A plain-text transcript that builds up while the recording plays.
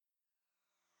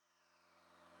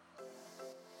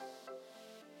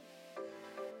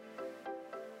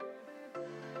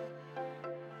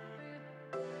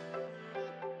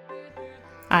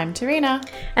I'm Tarina.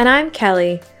 And I'm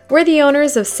Kelly. We're the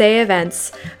owners of Say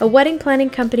Events, a wedding planning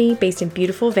company based in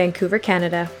beautiful Vancouver,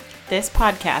 Canada. This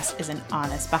podcast is an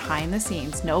honest,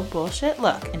 behind-the-scenes, no bullshit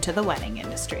look into the wedding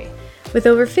industry. With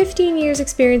over 15 years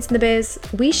experience in the biz,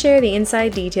 we share the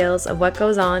inside details of what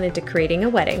goes on into creating a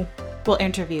wedding. We'll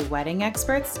interview wedding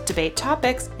experts, debate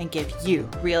topics, and give you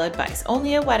real advice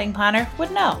only a wedding planner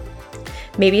would know.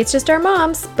 Maybe it's just our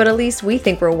moms, but at least we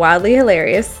think we're wildly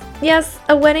hilarious. Yes,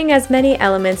 a wedding has many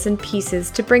elements and pieces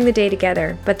to bring the day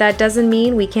together, but that doesn't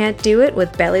mean we can't do it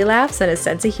with belly laughs and a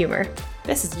sense of humor.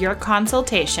 This is your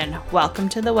consultation. Welcome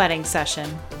to the wedding session.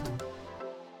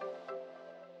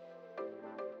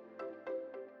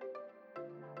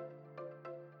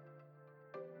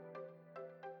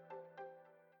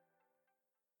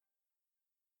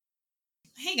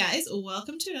 Hey guys,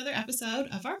 welcome to another episode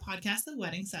of our podcast, The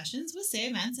Wedding Sessions with Say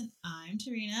Events, and I'm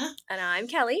Tarina. And I'm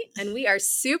Kelly, and we are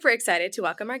super excited to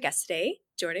welcome our guest today,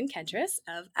 Jordan Kentris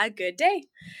of A Good Day.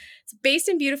 It's based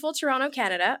in beautiful Toronto,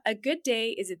 Canada. A Good Day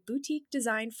is a boutique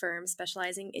design firm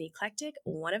specializing in eclectic,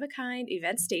 one-of-a-kind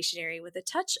event stationery with a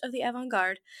touch of the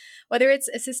avant-garde. Whether it's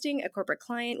assisting a corporate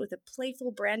client with a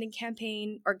playful branding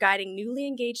campaign or guiding newly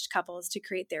engaged couples to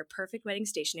create their perfect wedding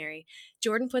stationery,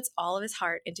 Jordan puts all of his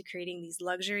heart into creating these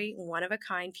luxury,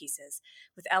 one-of-a-kind pieces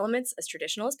with elements as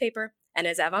traditional as paper and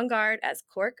as avant-garde as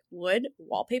cork, wood,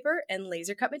 wallpaper, and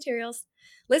laser-cut materials.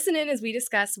 Listen in as we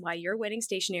discuss why your wedding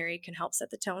stationery can help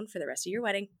set the tone for the rest of your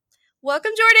wedding.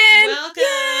 Welcome, Jordan!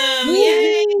 Welcome!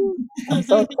 Yay! I'm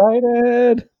so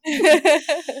excited!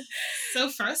 So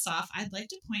first off, I'd like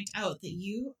to point out that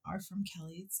you are from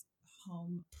Kelly's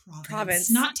home province.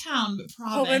 Not town, but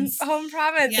province. Home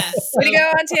province. Yes. Way to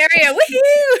go, Ontario!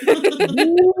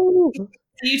 Woohoo! Woo!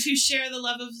 You two share the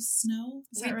love of snow?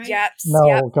 Is that right? Yep. No,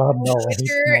 yep. God, no. I hate Moisture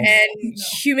snow. and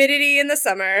humidity in the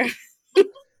summer.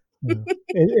 Yeah.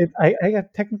 I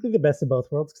got technically the best of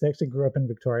both worlds because I actually grew up in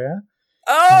Victoria.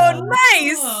 Oh,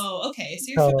 nice! Oh, okay. So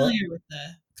you're familiar with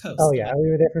the coast. Oh, yeah. We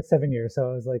were there for 7 years. So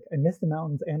I was like, I miss the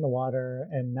mountains and the water.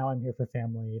 And now I'm here for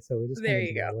family. So we just There kind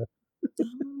of you go. deal with.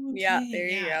 Oh, okay. Yeah, there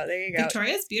you go. There you go.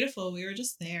 Victoria's beautiful. We were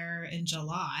just there in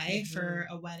July for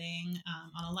a wedding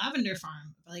on a lavender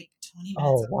farm, like 20 minutes.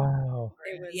 Oh, wow.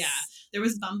 Yeah, there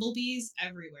was bumblebees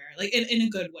everywhere, like in a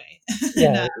good way.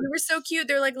 Yeah. They were so cute.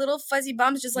 They're like little fuzzy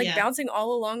bumps just like bouncing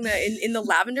all along in the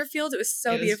lavender fields. It was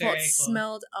so beautiful. It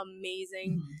smelled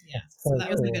amazing. Mm-hmm. Yeah, So that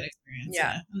was a cool. good experience.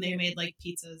 Yeah. And they made like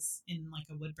pizzas in like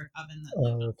a wood brick oven.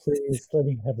 Oh, please let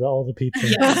me have all the pizza.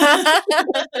 Yeah.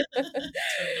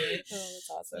 Totally. Oh, that's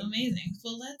awesome. Amazing.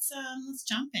 Well, let's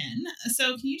jump in.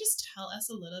 So, can you just tell us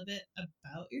a little bit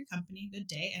about your company, Good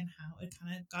Day, and how it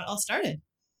kind of got all started?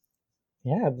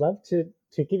 Yeah, I'd love to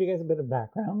give you guys a bit of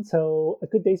background. So A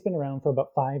Good Day's been around for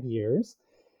about 5 years.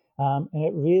 And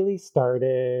it really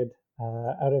started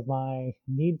out of my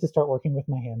need to start working with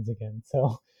my hands again.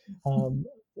 So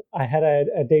I had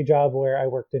a day job where I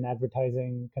worked in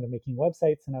advertising, kind of making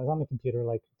websites, and I was on the computer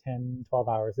like 10, 12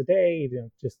 hours a day,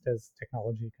 just as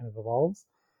technology kind of evolves.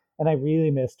 And I really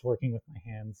missed working with my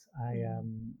hands. I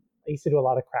used to do a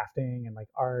lot of crafting and like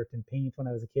art and paint when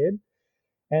I was a kid.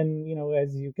 And,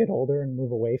 as you get older and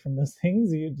move away from those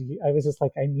things, I was just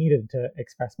like, I needed to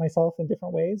express myself in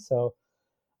different ways. So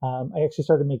I actually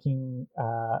started making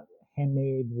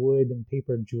handmade wood and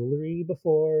paper jewelry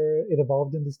before it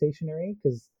evolved into stationery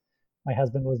because my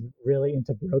husband was really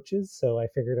into brooches. So I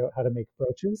figured out how to make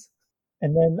brooches.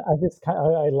 And then I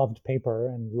loved paper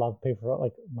and loved paper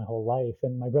like my whole life.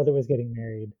 And my brother was getting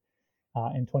married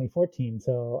in 2014.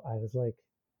 So I was like,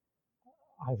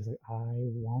 I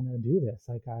want to do this.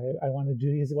 Like, I want to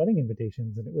do his wedding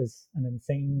invitations. And it was an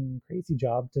insane, crazy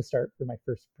job to start for my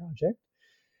first project.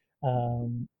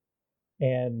 And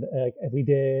I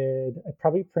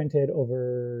probably printed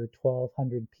over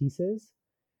 1,200 pieces.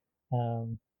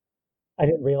 I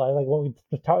didn't realize, like, when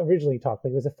we originally talked,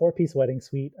 like, it was a 4-piece wedding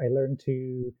suite. I learned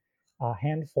to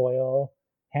hand foil,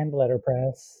 hand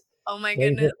letterpress. Oh my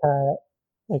goodness. Cut.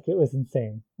 Like, it was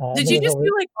insane. Did you just do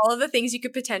like all of the things you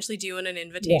could potentially do in an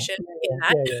invitation in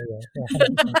that?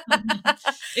 Yeah.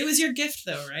 It was your gift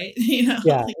though, right? Yeah.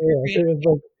 It was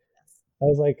like, I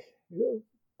was like,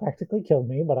 practically killed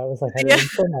me, but I was like, I learned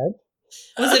so much.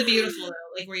 Was it beautiful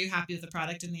though? Like, were you happy with the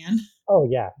product in the end? Oh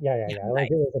yeah. Nice.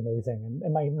 Like, it was amazing.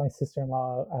 And my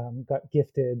sister-in-law got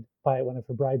gifted by one of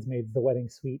her bridesmaids the wedding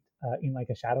suite in like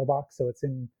a shadow box, so it's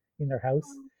in their house.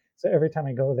 So every time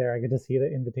I go there, I get to see the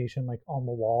invitation like on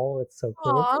the wall. It's so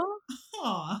cool.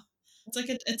 Aww. It's like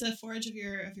it's a forage of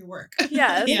your work.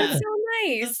 Yes, yeah, that's so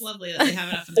nice. That's lovely that they have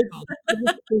it up in their home.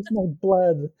 There's my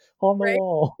blood on the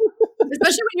wall.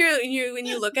 Especially when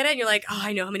you look at it and you're like, oh,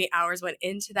 I know how many hours went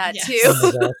into that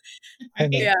too.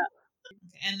 Yeah.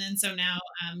 And then so now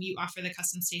you offer the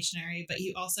custom stationery, but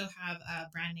you also have a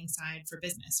branding side for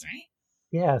business, right?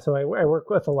 Yeah, so I work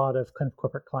with a lot of kind of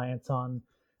corporate clients on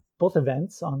both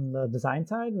events on the design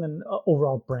side and then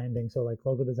overall branding. So like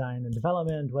logo design and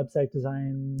development, website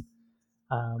design,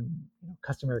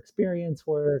 customer experience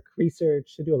work,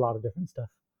 research. I do a lot of different stuff.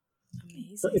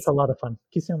 Amazing. So it's a lot of fun.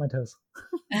 Keeps me on my toes.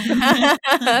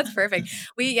 That's perfect.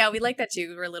 We like that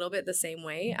too. We're a little bit the same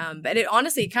way. But it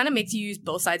honestly kind of makes you use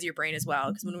both sides of your brain as well.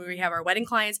 Because when we have our wedding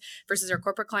clients versus our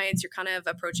corporate clients, you're kind of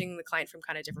approaching the client from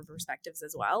kind of different perspectives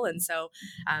as well. And so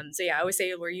I always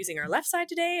say we're using our left side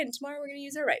today, and tomorrow we're going to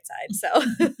use our right side. So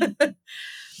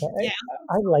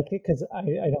I like it because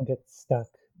I don't get stuck.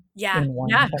 In one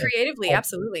creatively,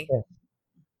 absolutely. Yeah.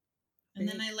 And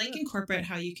then I like in corporate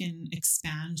how you can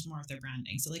expand more of their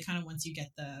branding. So like kind of once you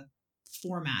get the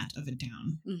format of it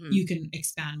down, you can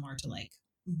expand more to like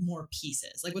more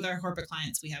pieces. Like with our corporate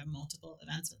clients, we have multiple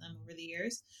events with them over the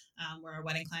years. Where our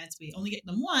wedding clients, we only get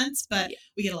them once, but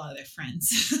we get a lot of their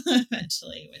friends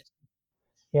eventually.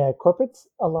 Yeah, corporate's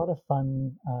a lot of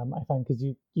fun, I find, because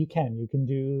you can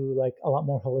do like a lot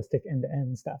more holistic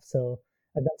end-to-end stuff. So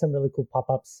I've done some really cool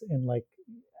pop-ups in like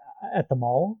at the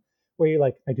mall where you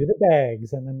like, I do the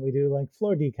bags and then we do like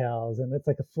floor decals and it's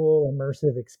like a full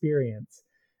immersive experience.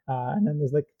 And then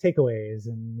there's like takeaways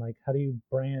and like how do you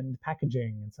brand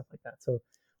packaging and stuff like that. So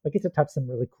I get to touch some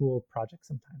really cool projects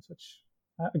sometimes, which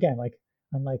again, like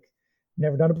I'm like,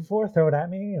 never done it before, throw it at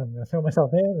me. I'm going to throw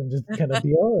myself in and just kind of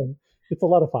deal. And it's a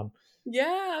lot of fun.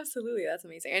 Yeah, absolutely. That's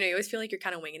amazing. I know you always feel like you're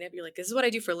kind of winging it. You're like, this is what I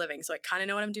do for a living. So I kind of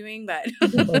know what I'm doing, but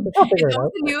it's a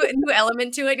new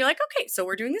element to it. And you're like, okay, so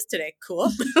we're doing this today.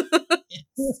 Cool.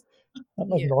 Yes.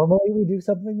 Normally we do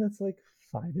something that's like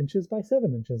 5 inches by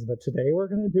 7 inches, but today we're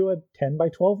going to do a 10 by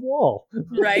 12 wall.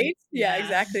 Right? Yeah,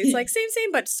 exactly. It's like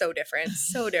same, but so different.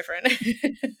 So different.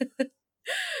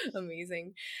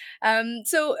 Amazing.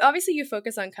 So obviously you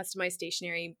focus on customized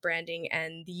stationery, branding,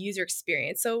 and the user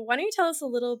experience. So why don't you tell us a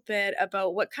little bit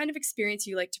about what kind of experience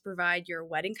you like to provide your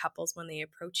wedding couples when they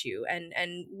approach you, and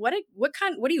what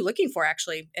are you looking for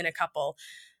actually in a couple?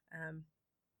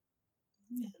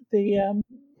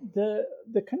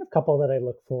 The kind of couple that I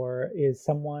look for is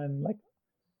someone like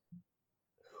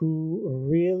who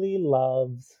really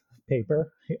loves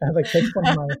paper. Like that's one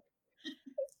of my.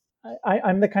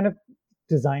 I'm the kind of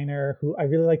designer who I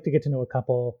really like to get to know a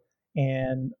couple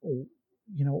and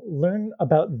learn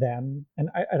about them. And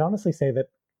I'd honestly say that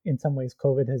in some ways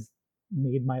COVID has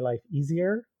made my life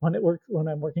easier when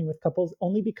I'm working with couples,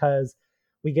 only because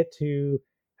we get to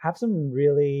have some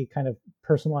really kind of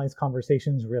personalized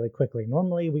conversations really quickly.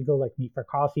 Normally we go like meet for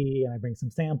coffee and I bring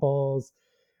some samples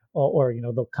or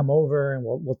they'll come over and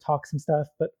we'll talk some stuff.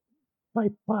 But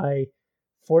by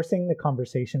forcing the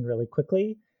conversation really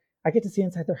quickly, I get to see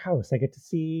inside their house. I get to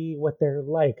see what they're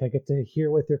like. I get to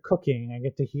hear what they're cooking. I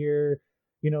get to hear,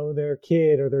 their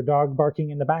kid or their dog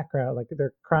barking in the background, like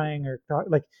they're crying or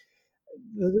like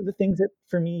the things that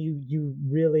for me, you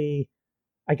really,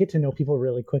 I get to know people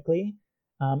really quickly.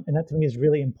 And that to me is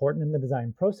really important in the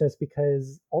design process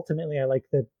because ultimately I like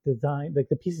the design, like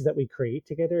the pieces that we create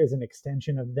together is an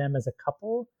extension of them as a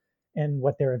couple and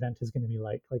what their event is going to be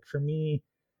like. Like for me,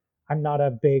 I'm not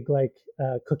a big like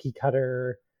cookie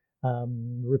cutter,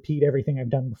 repeat everything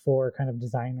I've done before kind of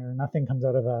designer. Nothing comes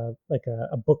out of a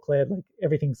booklet. Like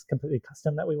everything's completely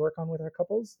custom that we work on with our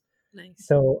couples. Nice.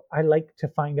 So I like to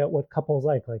find out what couples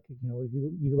like. Like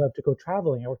you love to go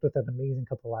traveling. I worked with an amazing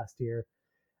couple last year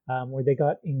where they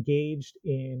got engaged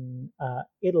in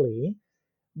Italy.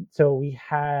 So we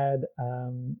had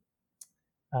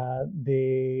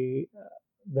the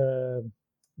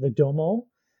Domo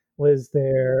was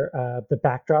the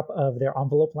backdrop of their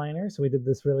envelope liner. So we did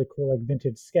this really cool like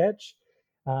vintage sketch,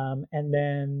 and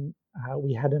then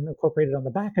we had incorporated on the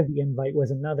back of the invite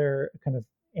was another kind of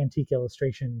antique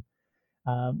illustration.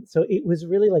 So it was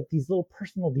really like these little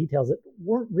personal details that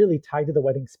weren't really tied to the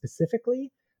wedding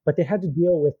specifically, but they had to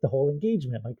deal with the whole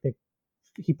engagement. Like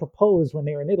he proposed when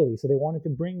they were in Italy, so they wanted to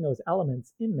bring those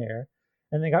elements in there.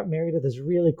 And they got married at this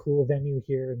really cool venue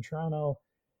here in Toronto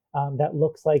that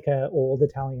looks like an old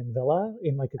Italian villa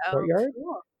in like a courtyard.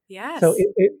 Cool. Yes. So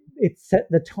it set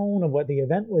the tone of what the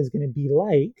event was going to be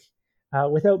like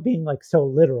without being like so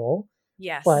literal.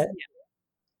 Yes. But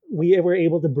we were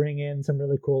able to bring in some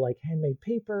really cool like handmade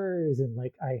papers and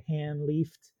like I hand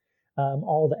leafed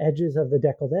all the edges of the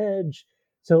deckled edge.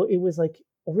 So it was like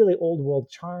a really old world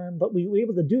charm, but we were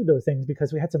able to do those things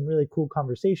because we had some really cool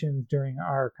conversations during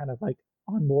our kind of like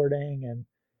onboarding and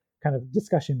kind of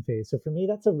discussion phase. So for me,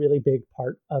 that's a really big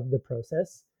part of the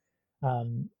process.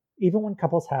 Even when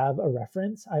couples have a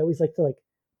reference, I always like to like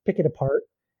pick it apart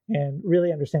and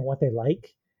really understand what they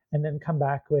like, and then come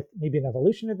back with maybe an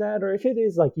evolution of that. Or if it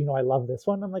is like, I love this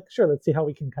one, I'm like, sure, let's see how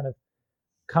we can kind of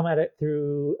come at it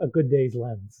through a Good Day's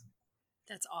lens.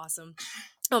 That's awesome.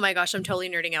 Oh my gosh, I'm totally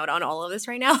nerding out on all of this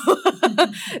right now.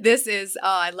 This is,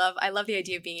 I love the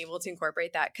idea of being able to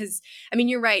incorporate that, because I mean,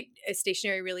 you're right.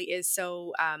 Stationery really is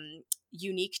so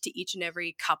unique to each and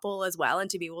every couple as well, and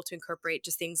to be able to incorporate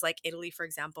just things like Italy, for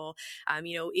example,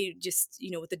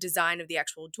 with the design of the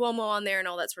actual Duomo on there and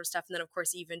all that sort of stuff, and then of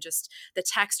course even just the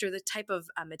text or the type of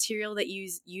material that you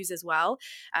use as well.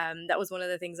 That was one of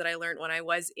the things that I learned when I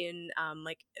was in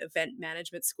like event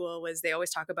management school. Was they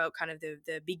always talk about kind of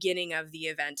the beginning of the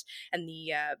event and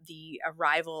the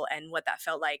arrival and what that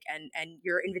felt like, and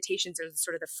your invitations are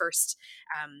sort of the first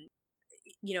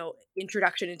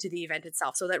introduction into the event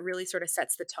itself. So that really sort of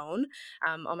sets the tone.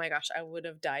 Oh my gosh, I would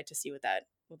have died to see what that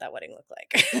wedding looked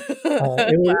like.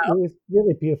 It Wow. was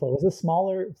really beautiful. It was a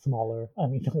smaller. I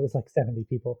mean, it was like 70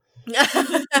 people.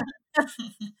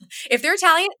 If they're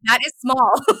Italian, that is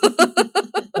small.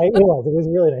 It was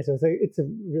really nice. It's a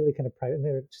really kind of private, and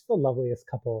they're just the loveliest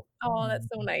couple. Oh, that's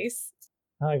so nice.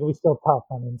 Like we still talk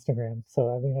on Instagram,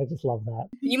 so I mean, I just love that.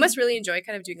 You must really enjoy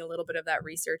kind of doing a little bit of that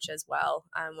research as well.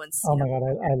 Once. Oh my God,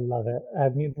 I love it. I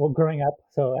mean, well, growing up,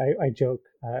 so I joke,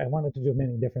 I wanted to do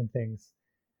many different things.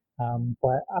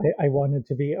 But I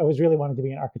was really wanted to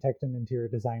be an architect and interior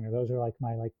designer. Those are like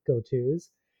my like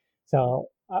go-tos. So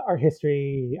I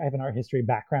have an art history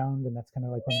background, and that's kind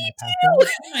of like one of my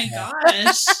passions. Oh my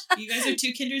gosh. You guys are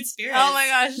two kindred spirits. Oh my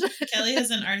goch. Kelly has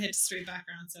an art history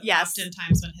background, so yes.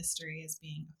 Oftentimes when history is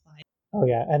being applied. Oh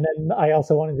yeah, and then I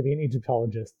also wanted to be an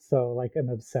Egyptologist, so like I'm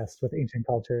obsessed with ancient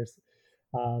cultures.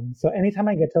 So anytime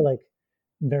I get to like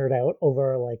nerd out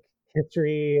over like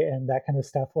history and that kind of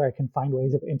stuff, where I can find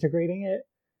ways of integrating it,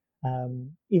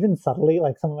 even subtly,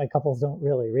 like some of my couples don't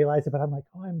really realize it, but I'm like,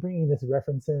 oh, I'm bringing this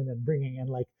reference in and bringing in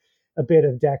like a bit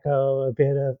of deco, a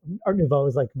bit of Art Nouveau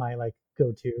is like my like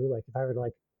go-to. Like if I were to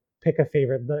like pick a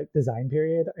favorite like design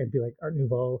period, I'd be like Art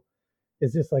Nouveau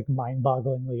is just like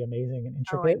mind-bogglingly amazing and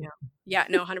intricate. Oh, I know. Yeah,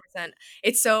 no, 100%.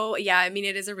 It's so, yeah, I mean,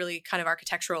 it is a really kind of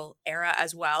architectural era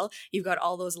as well. You've got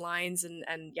all those lines and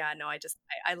yeah, no,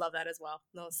 I love that as well.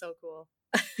 No, it's so cool.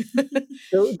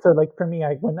 So like for me,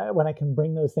 when I can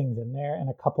bring those things in there, and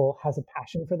a couple has a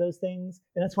passion for those things,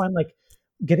 and that's why I'm like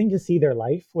getting to see their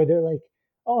life where they're like,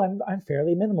 oh, I'm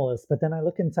fairly minimalist, but then I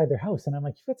look inside their house and I'm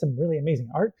like, you've got some really amazing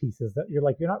art pieces that you're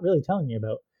not really telling me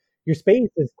about. Your space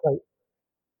is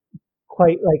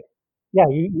quite like, yeah,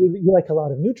 you like a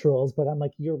lot of neutrals, but I'm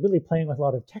like, you're really playing with a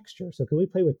lot of texture. So can we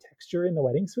play with texture in the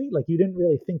wedding suite? Like you didn't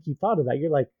really think you thought of that. You're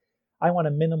like, I want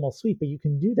a minimal suite, but you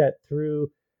can do that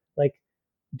through like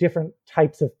different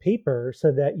types of paper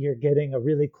so that you're getting a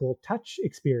really cool touch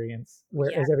experience,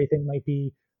 whereas everything might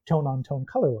be tone on tone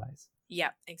color wise.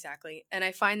 Yeah, exactly. And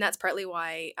I find that's partly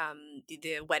why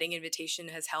the wedding invitation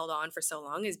has held on for so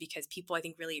long, is because people, I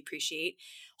think, really appreciate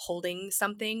holding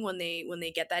something when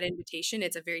they get that invitation.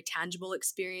 It's a very tangible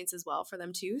experience as well for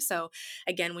them too. So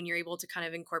again, when you're able to kind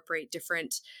of incorporate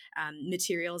different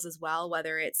materials as well,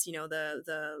 whether it's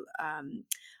the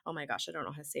oh my gosh, I don't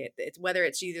know how to say it. It's whether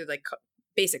it's either like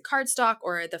basic cardstock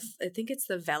or I think it's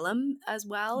the vellum as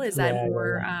well. Is that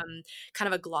more kind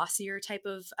of a glossier type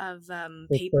of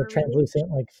paper? It's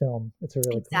translucent like film. It's a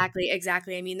really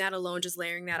exactly. I mean, that alone, just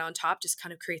layering that on top, just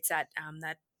kind of creates that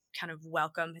that kind of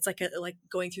welcome. It's like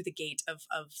going through the gate of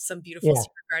some beautiful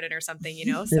secret garden or something,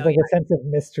 There's so like a sense of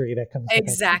mystery that comes.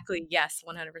 Exactly. Yes,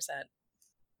 100%.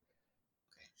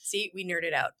 See, we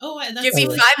nerded out. Oh, that's give me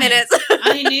 5 minutes.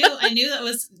 I knew that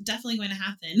was definitely going to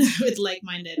happen with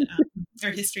like-minded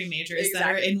art history majors that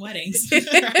are in weddings.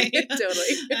 Right? Totally.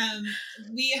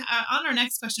 We on our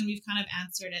next question, we've kind of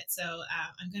answered it, so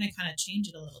I'm going to kind of change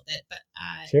it a little bit. But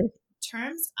sure. In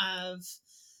terms of,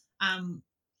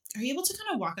 are you able to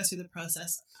kind of walk us through the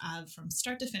process from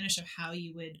start to finish of how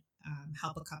you would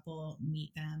help a couple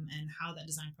meet them and how that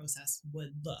design process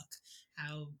would look?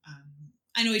 How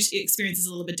I know each experience is a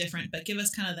little bit different, but give us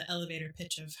kind of the elevator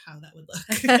pitch of how that would look.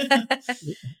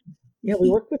 Yeah,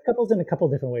 we work with couples in a couple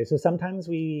different ways. So sometimes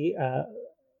we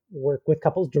work with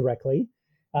couples directly.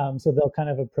 So they'll kind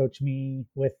of approach me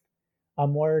with a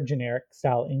more generic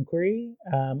style inquiry.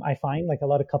 I find like a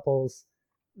lot of couples,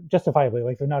 justifiably,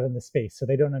 like they're not in the space, so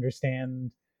they don't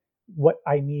understand what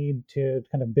I need to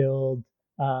kind of build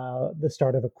the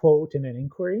start of a quote and an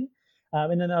inquiry.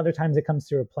 And then other times it comes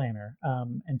through a planner.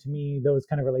 And to me, those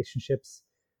kind of relationships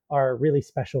are really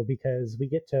special because we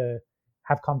get to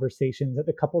have conversations that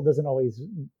the couple doesn't always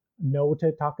know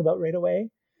to talk about right away,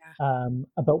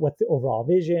 about what's the overall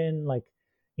vision. Like,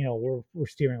 we're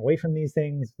steering away from these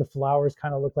things. The flowers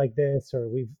kind of look like this, or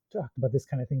we've talked about this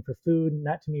kind of thing for food. And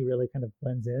that to me really kind of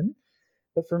blends in.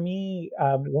 But for me,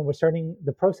 when we're starting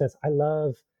the process, I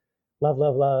love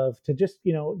to just,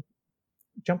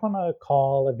 jump on a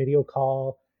call, a video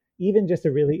call, even just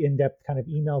a really in-depth kind of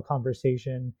email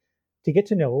conversation to get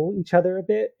to know each other a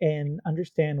bit and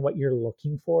understand what you're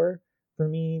looking for. For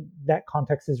me, that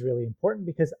context is really important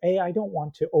because I don't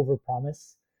want to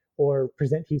overpromise or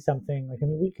present you something like,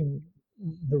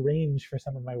 the range for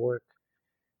some of my work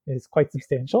is quite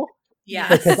substantial. Yeah.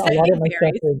 Because a lot of my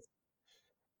stuff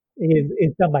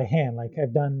is done by hand. Like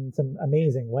I've done some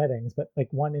amazing weddings, but like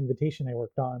one invitation I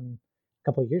worked on a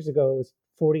couple of years ago was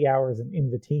 40 hours an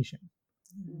invitation.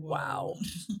 Wow.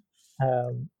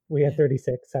 We had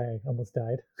 36. I almost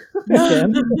died.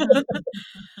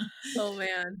 Oh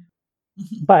man.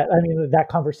 But I mean, that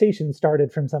conversation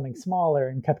started from something smaller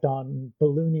and kept on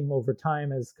ballooning over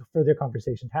time as further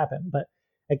conversations happened. But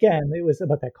again, it was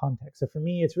about that context. So for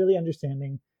me, it's really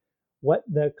understanding what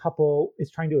the couple is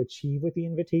trying to achieve with the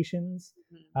invitations.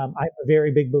 I'm a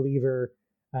very big believer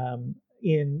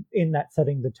in that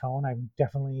setting the tone. I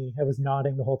was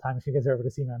nodding the whole time. If you guys are ever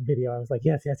to see me on video, I was like,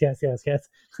 yes. And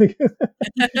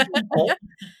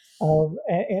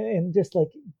just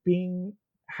like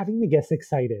having the guests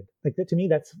excited. Like that to me,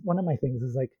 that's one of my things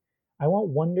is like, I want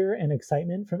wonder and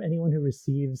excitement from anyone who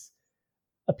receives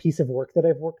a piece of work that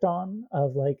I've worked on,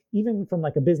 of like, even from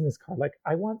like a business card. Like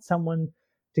I want someone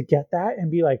to get that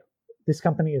and be like, this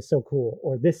company is so cool,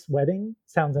 or this wedding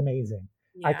sounds amazing.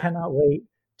 Yeah. I cannot wait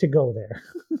to go there.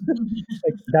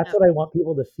 Like that's what I want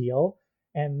people to feel.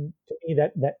 And to me,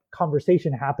 that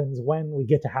conversation happens when we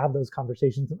get to have those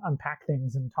conversations and unpack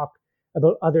things and talk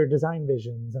about other design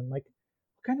visions and like,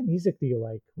 what kind of music do you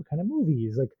like? What kind of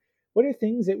movies? Like, what are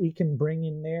things that we can bring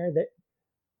in there that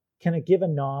kind of give a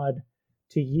nod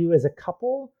to you as a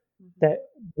couple that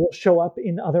will show up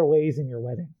in other ways in your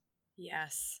wedding?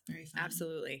 Yes, very fun.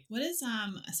 Absolutely. What is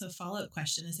so follow-up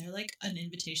question, is there like an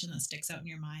invitation that sticks out in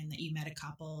your mind that you met a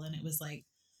couple and it was like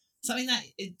something that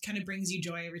it kind of brings you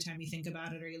joy every time you think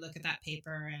about it, or you look at that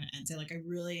paper and say like, I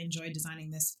really enjoyed designing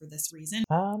this for this reason?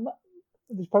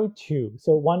 There's probably two.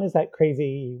 So one is that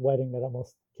crazy wedding that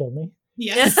almost killed me.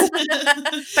 Yes.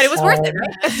 But it was worth it,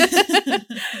 right?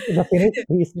 The finished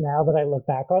piece, now that I look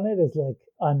back on it, is like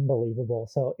unbelievable.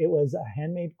 So it was a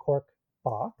handmade cork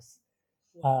box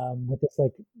with this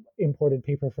like imported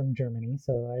paper from Germany.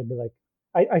 So I'd be like,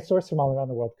 I source from all around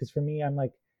the world because for me, I'm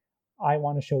like, I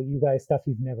want to show you guys stuff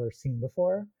you've never seen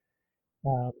before.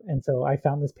 And so I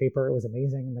found this paper. It was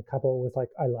amazing. And the couple was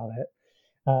like, I love it.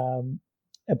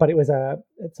 But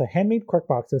it's a handmade cork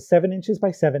box. So 7 inches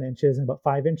by 7 inches and about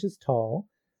 5 inches tall.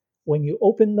 When you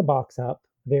open the box up,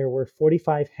 there were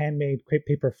 45 handmade crepe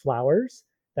paper flowers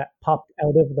that popped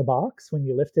out of the box when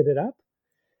you lifted it up.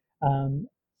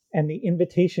 And the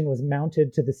invitation was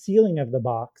mounted to the ceiling of the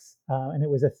box. And it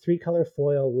was a 3-color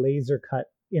foil laser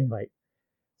cut invite.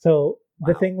 So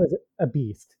the thing was a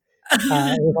beast.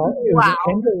 It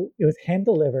was hand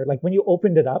delivered. Like when you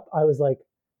opened it up, I was like,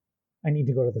 I need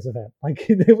to go to this event. Like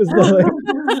it was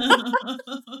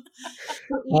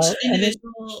each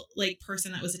individual like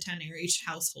person that was attending, or each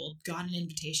household, got an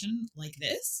invitation like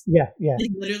this. Yeah.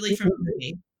 Like, literally from the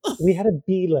movie. We had a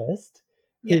B list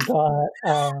who got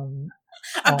a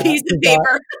piece of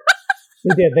paper.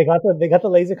 They did. They got the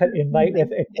laser cut invite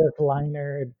with a cork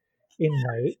linered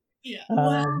invite. Yeah.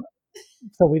 Wow.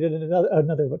 So we did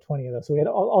another about 20 of those. So we had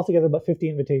altogether about 50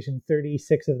 invitations,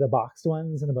 36 of the boxed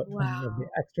ones and about 20 of the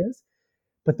extras.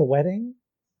 But the wedding,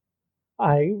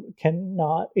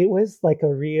 it was like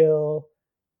a real,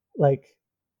 like,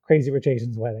 Crazy Rich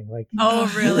Asians wedding. Like, oh,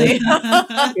 really?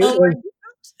 It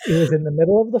was in the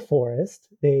middle of the forest.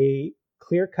 They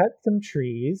clear cut some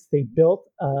trees. They built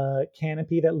a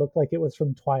canopy that looked like it was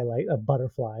from Twilight, of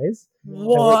butterflies.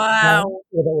 Wow.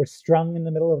 That were strung in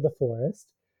the middle of the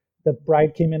forest. The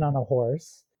bride came in on a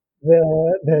horse.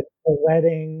 The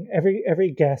wedding,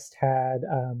 every guest had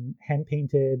hand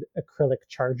painted acrylic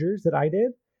chargers that I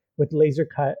did with laser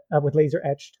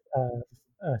etched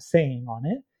saying on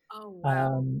it. Oh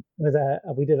wow!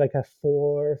 We did like a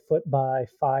 4 foot by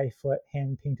 5 foot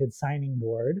hand painted signing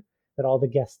board that all the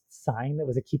guests signed. That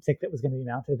was a keepsake that was going to be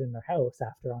mounted in their house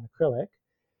after on acrylic.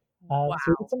 Wow. So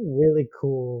we did some really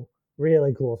cool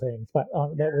things. But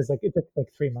that was like, it took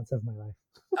like 3 months of my life.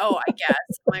 Oh, I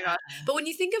guess. Oh my God. But when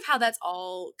you think of how that's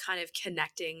all kind of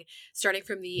connecting, starting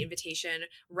from the invitation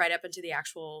right up into the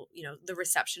actual, the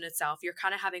reception itself, you're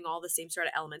kind of having all the same sort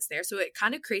of elements there. So it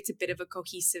kind of creates a bit of a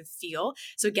cohesive feel.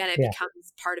 So again, it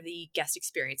becomes part of the guest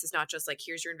experience. It's not just like,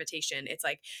 here's your invitation. It's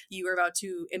like you are about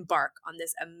to embark on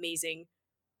this amazing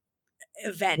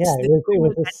event. Yeah, This it cool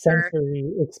was a event for,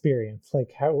 sensory experience.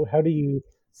 Like how do you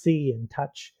see and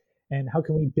touch, and how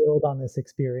can we build on this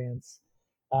experience?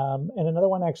 And another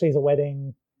one actually is a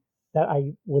wedding that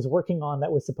I was working on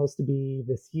that was supposed to be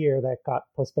this year that got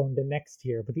postponed to next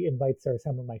year. But the invites are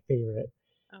some of my favorite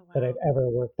oh that wow. I've ever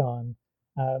worked on,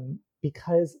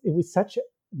 because it was such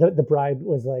the bride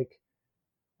was like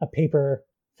a paper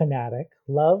fanatic,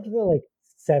 loved the like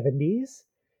 70s.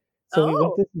 So we went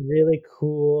Oh, this really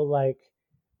cool like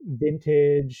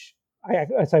vintage.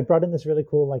 So I brought in this really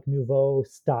cool like nouveau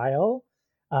style,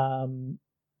 um,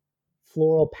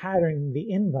 floral pattern in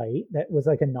the invite that was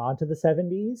like a nod to the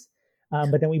 70s.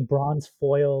 But then we bronze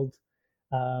foiled,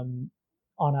 um,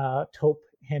 on a taupe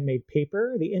handmade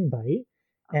paper the invite.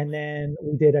 oh And my, then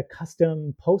we did a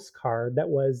custom postcard that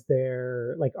was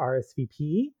their like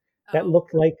RSVP that oh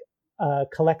looked like a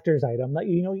collector's item. Like,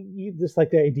 you just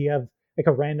like the idea of like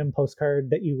a random postcard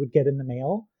that you would get in the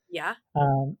mail. yeah.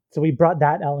 So we brought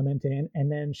that element in,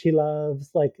 and then she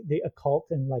loves like the occult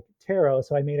and like tarot.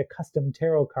 So I made a custom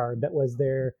tarot card that was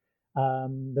their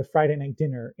the Friday night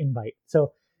dinner invite.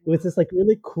 So it was this like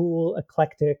really cool,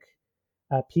 eclectic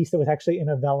piece that was actually in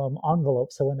a vellum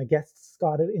envelope. So when the guests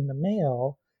got it in the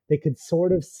mail, they could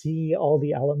sort of see all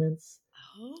the elements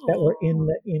that Oh, were in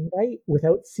the invite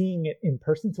without seeing it in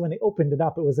person. So when they opened it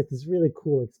up, it was like this really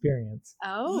cool experience.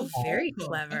 oh, Oh, very very cool.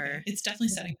 clever. Okay. It's definitely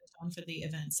setting the tone for the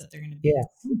events that they're going to be Yes.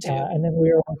 going to. And then we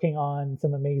were working on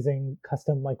some amazing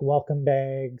custom like welcome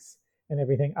bags and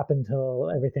everything up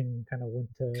until everything kind of went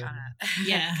to, Kind of,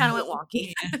 Yeah. kind of went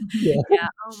wonky. Yeah. yeah, Yeah.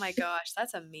 Oh my gosh,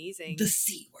 that's amazing. The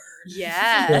C word.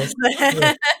 yeah,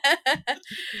 Yes. yeah.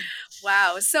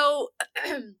 Wow. So,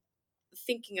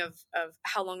 thinking of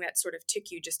how long that sort of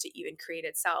took you just to even create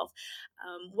itself,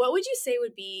 what would you say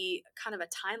would be kind of a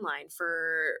timeline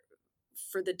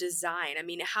for the design? I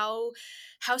mean, how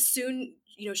soon,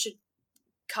 should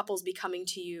couples be coming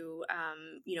to you,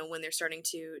 when they're starting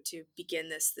to begin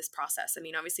this process? I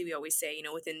mean, obviously we always say,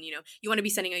 within, you want to be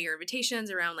sending out your invitations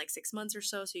around like 6 months or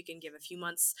so you can give a few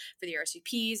months for the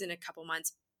RSVPs and a couple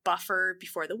months buffer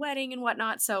before the wedding and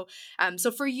whatnot. So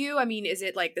for you, I mean, is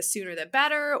it like the sooner the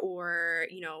better, or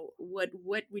what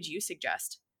would you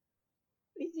suggest?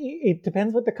 It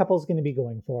depends what the couple's going to be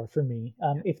going for me.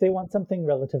 Yeah. If they want something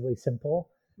relatively simple,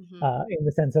 Hmm. in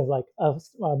the sense of like a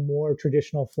more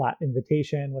traditional flat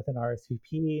invitation with an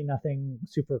RSVP, nothing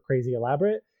super crazy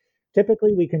elaborate.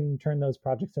 Typically, we can turn those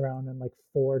projects around in like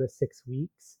 4 to 6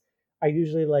 weeks. I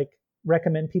usually like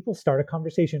recommend people start a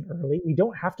conversation early. We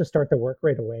don't have to start the work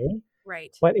right away,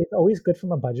 Right. but it's always good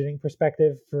from a budgeting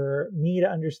perspective for me to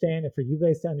understand and for you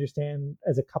guys to understand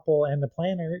as a couple and the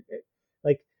planner,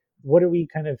 like what are we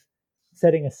kind of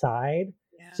setting aside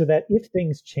Yeah. so that if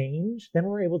things change, then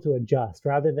we're able to adjust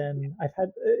rather than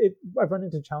I've run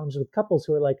into challenges with couples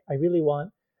who are like, I really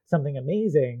want something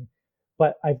amazing,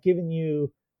 but I've given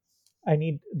you, I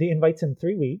need the invites in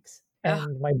 3 weeks Ugh,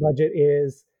 and my budget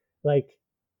is like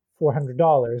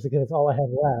 $400 because it's all I have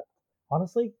left.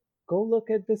 Honestly, go look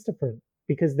at Vistaprint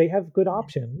because they have good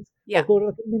options, or yeah. go to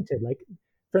look at Minted. Like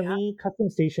for Yeah. me, custom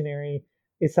stationery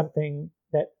is something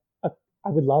that uh, I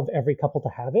would love every couple to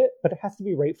have it, but it has to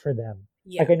be right for them.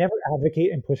 Yeah. Like I never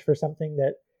advocate and push for something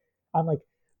that I'm like,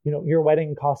 your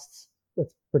wedding costs,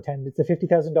 let's pretend it's a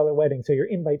 $50,000 wedding. So your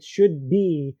invites should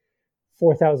be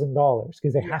 $4,000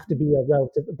 because they Yeah. have to be a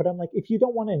relative. But I'm like, if you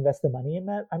don't want to invest the money in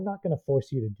that, I'm not going to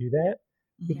force you to do Yeah. that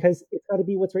Mhm. because it's got to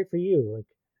be what's right for you. Like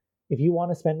if you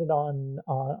want to spend it on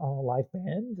a live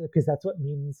band because that's what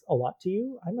means a lot to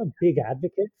you, I'm a big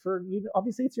advocate for you.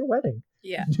 Obviously, it's your wedding.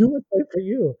 Yeah. Do what's right for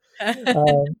you.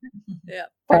 Um, Yeah.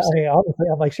 I For sure. mean, honestly,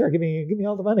 I'm like, sure, give me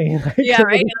all the money. Like, Yeah,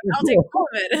 right? it'll be I'll take cool. all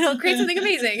of it and I'll create something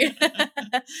amazing.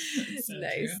 So true.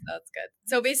 Nice. That's good.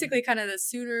 So basically kind of the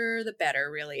sooner the better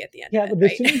really at the end of Yeah, it, but the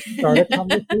right? sooner you start a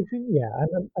conversation, yeah,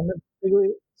 I'm a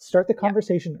big, start the Yeah.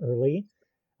 conversation early.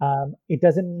 It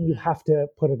doesn't mean you Mhm. have to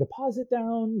put a deposit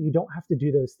down. You don't have to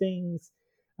do those things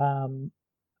um,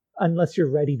 unless you're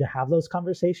ready to have those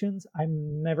conversations.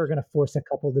 I'm never going to force a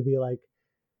couple to be like,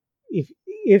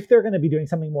 if they're going to be doing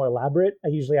something more elaborate, I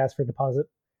usually ask for a deposit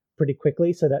pretty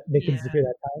quickly so that they can Yeah. secure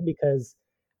that time because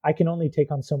I can only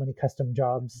take on so many custom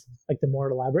jobs, like the more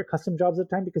elaborate custom jobs at a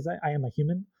time because I am a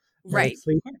human. I like Right.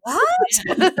 sleep. What?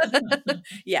 Yeah.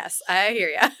 Yes, I hear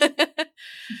ya.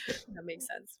 That makes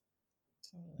sense.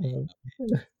 Totally.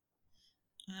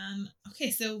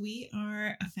 Okay, so we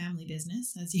are a family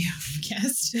business, as you've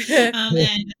guessed, and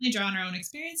definitely draw on our own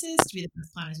experiences to be the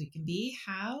best planners we can be.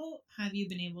 How have you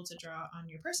been able to draw on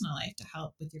your personal life to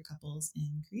help with your couples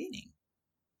in creating?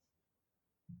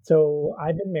 So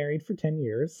I've been married for 10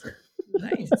 years.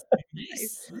 Nice.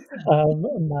 Nice.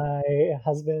 My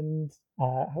husband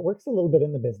works a little bit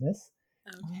in the business.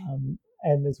 Okay.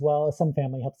 And as well as some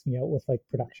family helps me out with like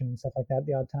production and stuff like that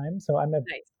the odd time. So I'm Nice.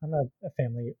 a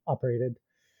family operated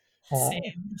Same.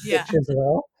 Yeah. as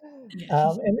well.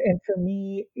 Yeah. And for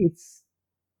me, it's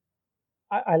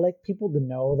I like people to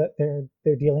know that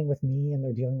they're dealing with me and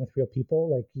they're dealing with real people.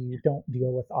 Like you don't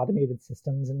deal with automated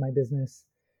systems in my business.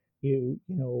 You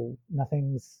know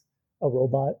nothing's a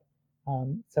robot.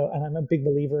 So and I'm a big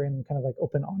believer in kind of like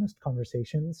open, honest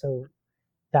conversations. So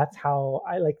that's how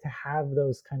I like to have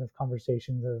those kind of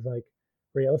conversations of like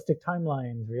realistic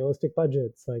timelines, realistic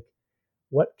budgets, like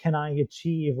what can I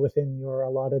achieve within your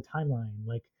allotted timeline?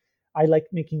 Like I like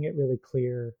making it really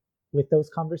clear with those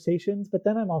conversations, but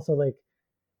then I'm also like,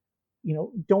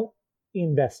 don't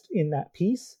invest in that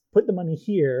piece, put the money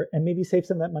here and maybe save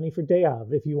some of that money for day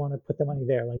of if you want to put the money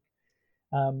there. Like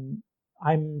um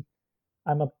I'm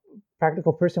I'm a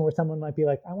practical person where someone might be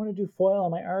like, I want to do foil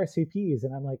on my RSVPs.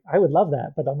 And I'm like, I would love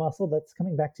that. But I'm also, that's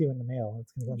coming back to you in the mail.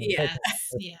 It's going to go in the Yes.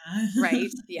 recycle. Yeah. Right.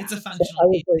 Yeah. It's a So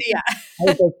functional piece. I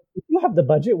was like, if you have the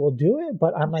budget, we'll do it.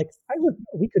 But I'm like,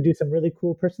 we could do some really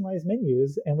cool personalized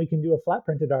menus and we can do a flat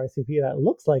printed RSVP that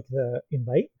looks like the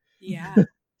invite. Yeah.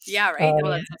 Yeah. Right.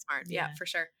 No, that's so smart. Yeah, for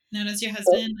sure. Now, does your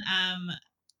husband,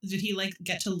 did he like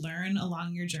get to learn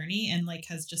along your journey and like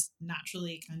has just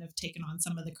naturally kind of taken on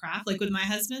some of the craft? Like with my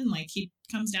husband, like he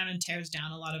comes down and tears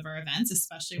down a lot of our events,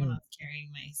 especially when I was carrying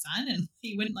my son, and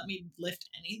he wouldn't let me lift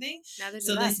anything.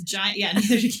 So this giant,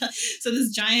 so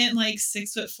this giant like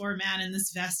 6'4" man in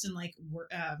this vest and like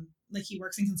he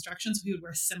works in construction, so he would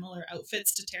wear similar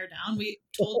outfits to tear down. We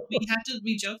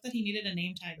joked that he needed a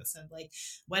name tag that said like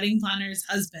wedding planner's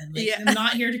husband. Like I'm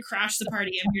not here to crash the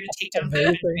party, I'm here to take down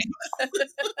the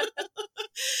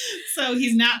So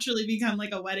he's naturally become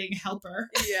like a wedding helper.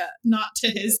 Yeah. Not to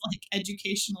his like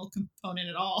educational component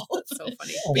at all. That's so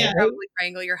funny. Yeah, probably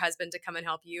wrangle your husband to come and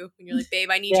help you. And you're like, babe,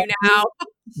 I need you now.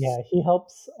 Yeah, he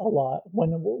helps a lot.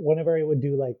 Whenever he would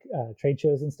do like trade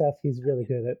shows and stuff, he's really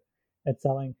good at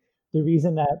selling. The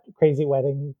reason that Crazy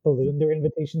Wedding ballooned their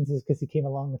invitations is because he came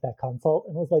along with that consult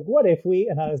and was like, what if we?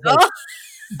 And I was like,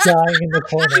 dying in the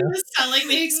corner. He was selling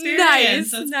the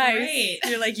experience. That's nice. Great.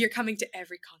 You're like, you're coming to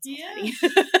every consult.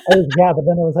 Yeah, but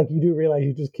then I was like, you do realize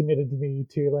you just committed to me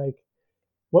to like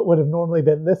what would have normally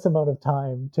been this amount of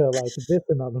time to like this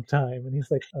amount of time. And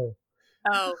he's like, oh.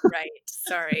 Oh, right.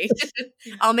 Sorry.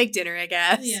 I'll make dinner, I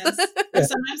guess. Yes.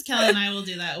 Sometimes Kelly and I will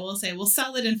do that. We'll say, we'll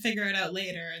sell it and figure it out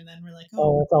later. And then we're like,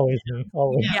 oh it's always me.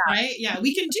 Always. Yeah, right? Yeah,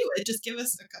 we can do it. Just give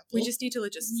us a couple. We just need to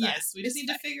logisticize. Yes, we just need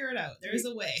to figure it out. There's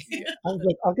a way. I was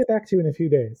like, I'll get back to you in a few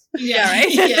days. Yeah,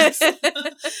 right? Yes.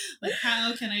 Like,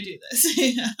 how can I do this?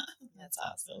 That's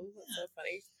awesome. That's so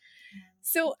funny.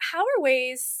 So how are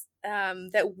ways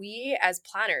that we as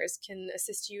planners can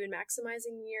assist you in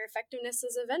maximizing your effectiveness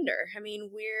as a vendor? I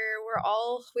mean, we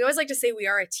always like to say we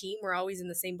are a team. We're always in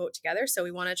the same boat together. So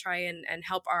we want to try and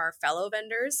help our fellow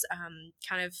vendors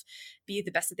kind of be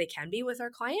the best that they can be with our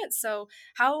clients. So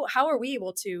how are we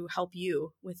able to help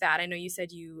you with that? I know you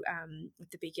said you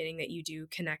at the beginning that you do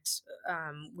connect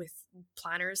with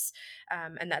planners,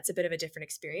 and that's a bit of a different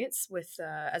experience with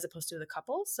as opposed to the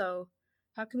couple. So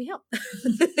how can we help?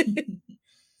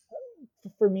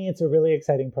 For me, it's a really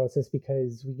exciting process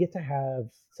because we get to have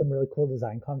some really cool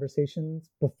design conversations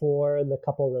before the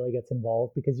couple really gets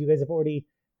involved, because you guys have already,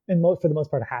 for the most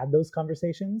part, had those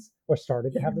conversations or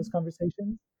started to have those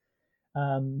conversations.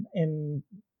 And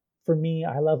for me,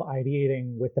 I love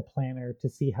ideating with the planner to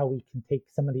see how we can take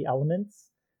some of the elements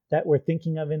that we're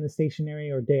thinking of in the stationery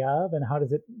or day of, and how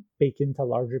does it bake into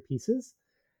larger pieces.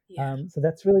 So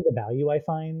that's really the value I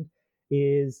find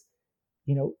is,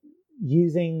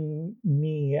 using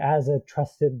me as a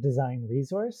trusted design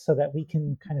resource so that we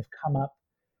can kind of come up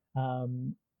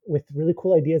with really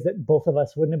cool ideas that both of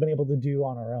us wouldn't have been able to do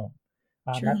on our own.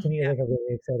 That to me is like a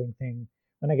really exciting thing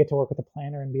when I get to work with a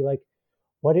planner and be like,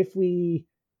 what if we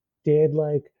did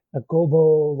like a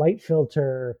gobo light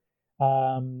filter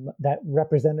that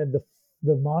represented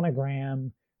the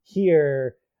monogram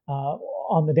here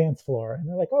on the dance floor? And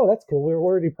they're like, oh, that's cool. We were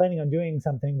already planning on doing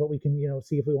something, but we can,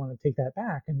 see if we want to take that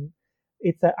back. And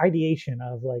it's that ideation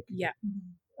of like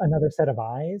another set of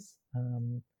eyes.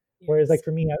 Whereas like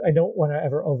for me, I don't want to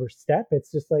ever overstep.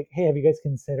 It's just like, hey, have you guys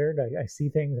considered? I see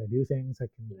things, I do things, I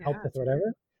can help with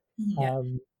whatever.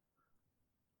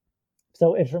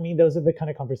 So for me, those are the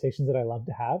kind of conversations that I love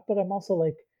to have. But I'm also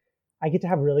like, I get to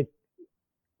have really,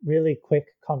 really quick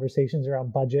conversations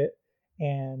around budget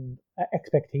and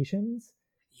expectations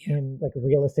in like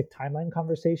realistic timeline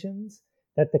conversations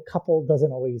that the couple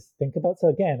doesn't always think about. So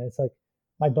again, it's like,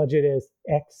 my budget is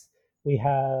X. We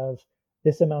have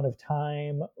this amount of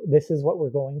time, this is what we're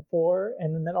going for.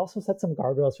 And then that also sets some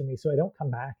guardrails for me, so I don't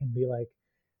come back and be like,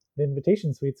 the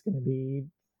invitation suite's going to be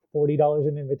 $40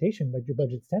 an invitation, but your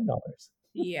budget's $10.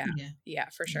 Yeah,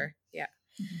 for sure. Yeah,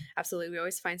 absolutely. We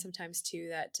always find sometimes too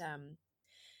that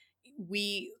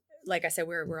we, like I said,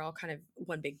 we're all kind of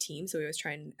one big team, so we always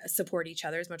try and support each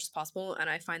other as much as possible. And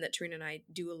I find that Tarina and I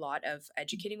do a lot of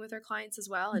educating with our clients as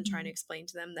well, and trying to explain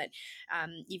to them that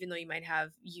even though you might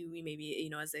have maybe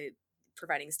as a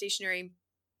providing stationery,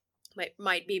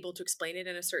 might be able to explain it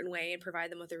in a certain way and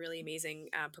provide them with a really amazing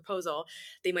proposal,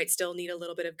 they might still need a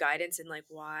little bit of guidance in like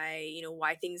why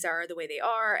things are the way they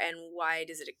are, and why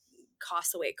does it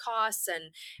cost the way it costs,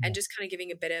 and just kind of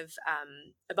giving a bit of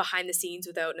a behind the scenes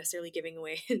without necessarily giving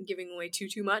away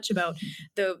too much about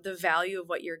the value of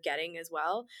what you're getting as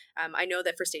well. I know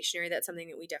that for stationery, that's something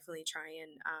that we definitely try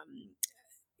and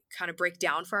kind of break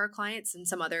down for our clients, and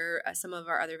some of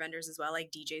our other vendors as well,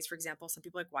 like DJs, for example. Some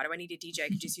people are like, why do I need a DJ? I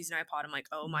could just use an iPod. I'm like,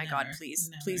 oh my God, please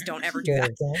don't ever do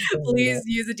that. Please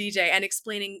use a DJ, and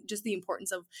explaining just the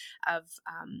importance of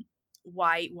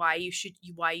why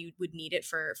you would need it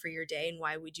for your day, and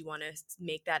why would you want to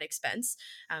make that expense.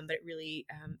 But it really,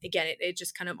 again, it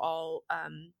just kind of all,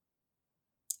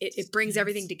 it brings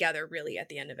everything together really at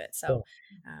the end of it. So,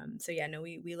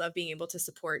 we love being able to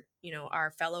support, our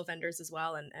fellow vendors as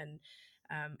well,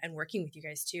 and working with you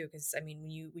guys too. Cause I mean,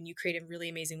 when you create a really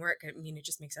amazing work, I mean, it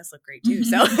just makes us look great too.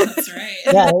 So that's right.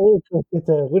 Yeah, it's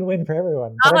a win-win for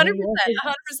everyone. 100%.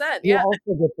 Yeah. You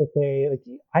also get to say, like,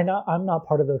 I'm not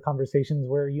part of those conversations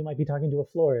where you might be talking to a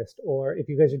florist, or if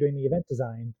you guys are doing the event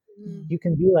design, you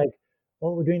can be like,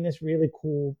 oh, we're doing this really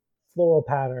cool floral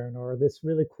pattern, or this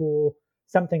really cool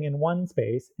something in one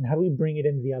space, and how do we bring it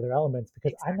into the other elements?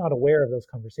 Because I'm not aware of those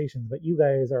conversations, but you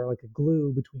guys are like a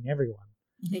glue between everyone.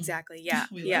 Exactly. Yeah.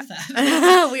 We love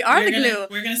that. We are the glue.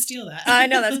 We're going to steal that. I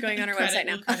know that's going on our website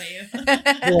now.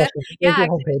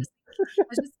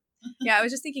 I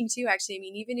was just thinking too, actually, I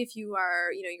mean, even if you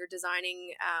are, you're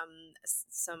designing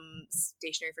some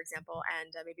stationery, for example,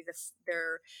 and maybe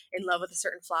they're in love with a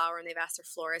certain flower, and they've asked their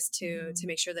florist to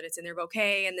make sure that it's in their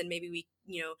bouquet. And then maybe we,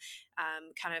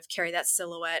 kind of carry that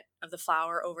silhouette of the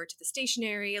flower over to the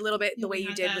stationery a little bit, the way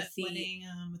you did with the wedding,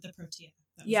 with the protea.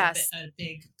 That was a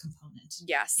big component.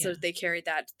 Yes. Yeah. So they carried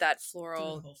that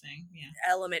floral whole thing,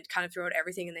 element kind of throughout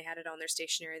everything, and they had it on their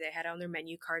stationery. They had it on their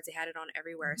menu cards. They had it on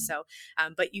everywhere. So,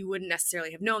 but you wouldn't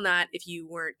necessarily have known that if you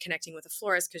weren't connecting with a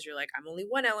florist, because you're like, I'm only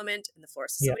one element, and the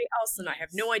florist is somebody else, and I have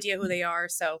no idea who they are.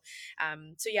 So,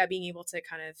 being able to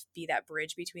kind of be that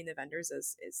bridge between the vendors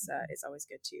is always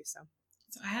good too. So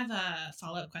I have a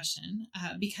follow-up question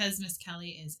because Miss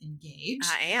Kelly is engaged.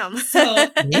 I am. So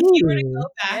if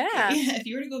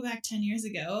you were to go back 10 years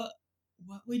ago,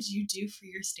 what would you do for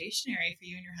your stationery for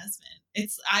you and your husband?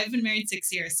 I've been married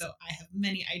 6 years, so I have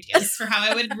many ideas for how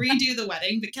I would redo the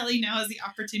wedding. But Kelly now has the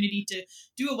opportunity to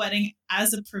do a wedding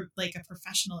as a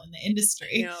professional in the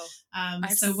industry. I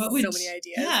have so many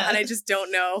ideas, and I just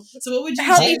don't know. So what would you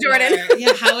help me, Jordan?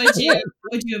 How would you have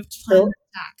planned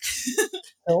that?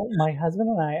 So my husband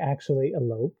and I actually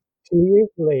eloped. 2 years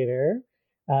later,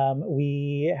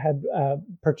 we had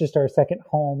purchased our second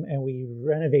home, and we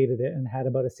renovated it and had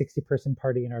about a 60-person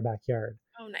party in our backyard.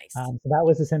 Oh, nice. So that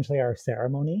was essentially our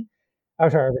ceremony, our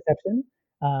reception.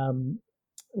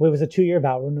 It was a 2-year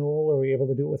vow renewal where we were able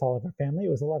to do it with all of our family. It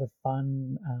was a lot of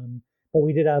fun. But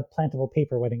we did a plantable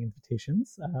paper wedding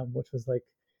invitations, which was it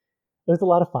was a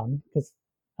lot of fun because.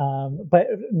 But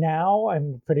now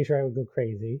I'm pretty sure I would go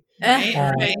crazy. Right.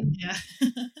 Yeah.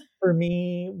 For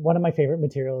me, one of my favorite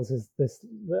materials is the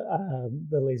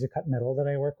laser cut metal that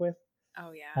I work with.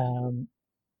 Oh yeah.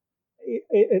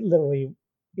 It literally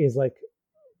is like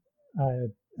a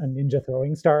ninja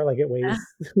throwing star. Like, it weighs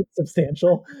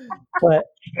substantial, but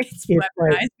it's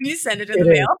weaponized. You send it in the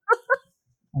mail.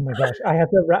 Oh my gosh!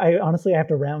 I honestly have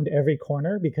to round every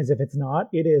corner, because if it's not,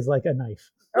 it is like a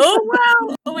knife. Oh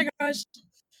wow! Oh my gosh!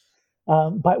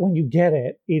 But when you get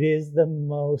it, it is the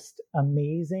most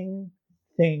amazing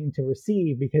thing to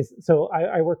receive, because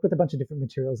I work with a bunch of different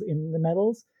materials in the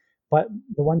metals, but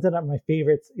the ones that are my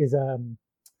favorites is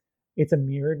it's a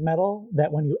mirrored metal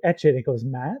that when you etch it, it goes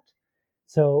matte.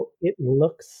 So it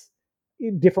looks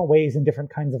in different ways in different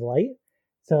kinds of light.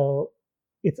 So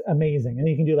it's amazing. And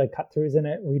you can do like cut throughs in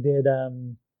it. We did,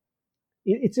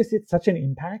 it's such an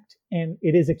impact, and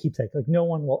it is a keepsake. Like, no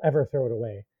one will ever throw it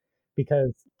away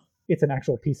because it's an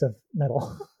actual piece of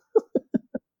metal.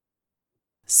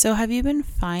 So have you been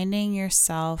finding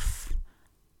yourself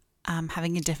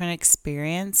having a different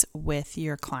experience with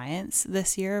your clients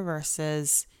this year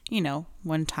versus,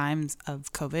 when times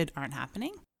of COVID aren't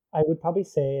happening? I would probably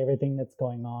say everything that's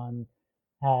going on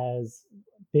has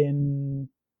been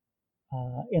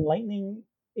enlightening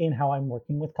in how I'm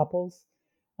working with couples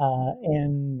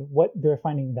and what they're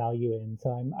finding value in. So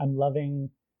I'm loving,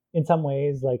 in some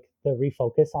ways, like the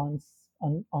refocus on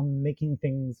making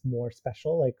things more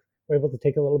special. Like we're able to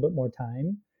take a little bit more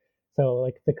time. So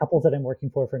like the couples that I'm working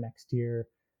for next year,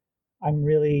 I'm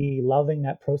really loving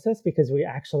that process because we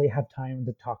actually have time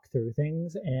to talk through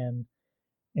things and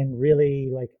really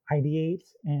like ideate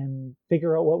and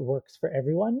figure out what works for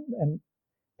everyone. And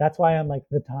that's why I'm like,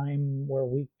 the time where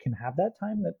we can have that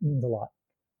time, that means a lot.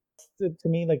 To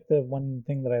me, like the one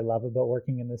thing that I love about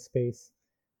working in this space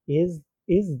is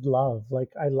love. Like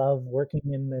I love working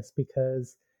in this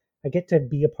because I get to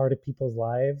be a part of people's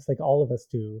lives, like all of us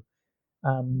do.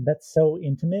 That's so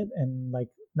intimate, and like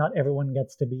not everyone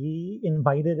gets to be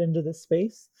invited into this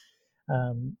space.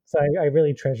 So I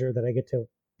really treasure that I get to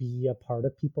be a part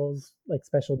of people's like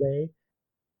special day.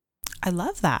 I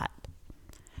love that.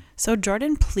 So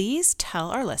Jordan, please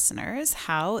tell our listeners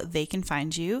how they can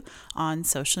find you on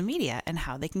social media and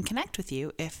how they can connect with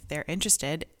you if they're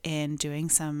interested in doing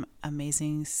some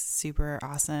amazing, super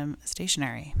awesome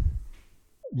stationery.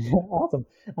 Awesome.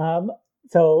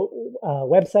 So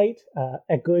website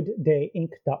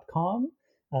agooddayinc.com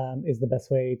is the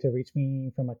best way to reach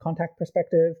me from a contact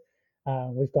perspective.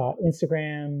 We've got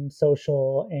Instagram,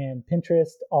 social, and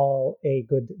Pinterest, all A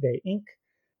Good Day Inc.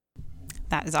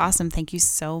 That is awesome. Thank you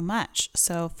so much.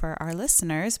 So for our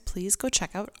listeners, please go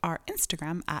check out our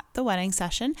Instagram at The Wedding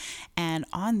Session. And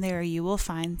on there, you will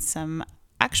find some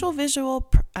actual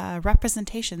visual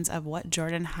representations of what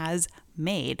Jordan has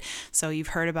made. So you've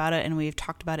heard about it and we've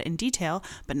talked about it in detail,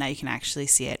 but now you can actually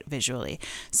see it visually.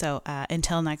 So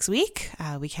until next week,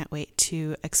 we can't wait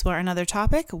to explore another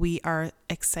topic. We are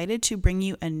excited to bring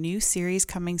you a new series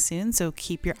coming soon, so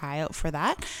keep your eye out for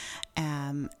that.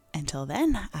 Until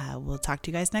then, we'll talk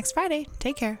to you guys next Friday.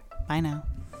 Take care. Bye now.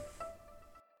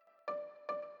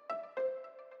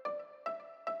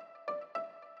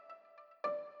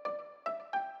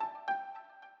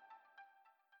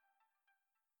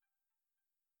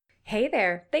 Hey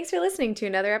there! Thanks for listening to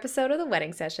another episode of The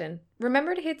Wedding Session.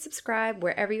 Remember to hit subscribe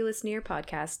wherever you listen to your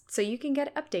podcast so you can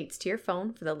get updates to your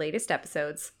phone for the latest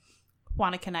episodes.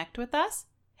 Want to connect with us?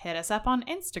 Hit us up on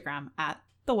Instagram at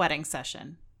The Wedding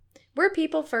Session. We're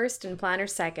people first and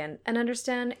planners second, and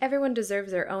understand everyone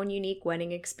deserves their own unique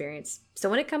wedding experience. So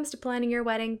when it comes to planning your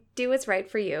wedding, do what's right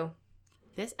for you.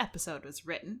 This episode was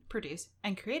written, produced,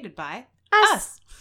 and created by us.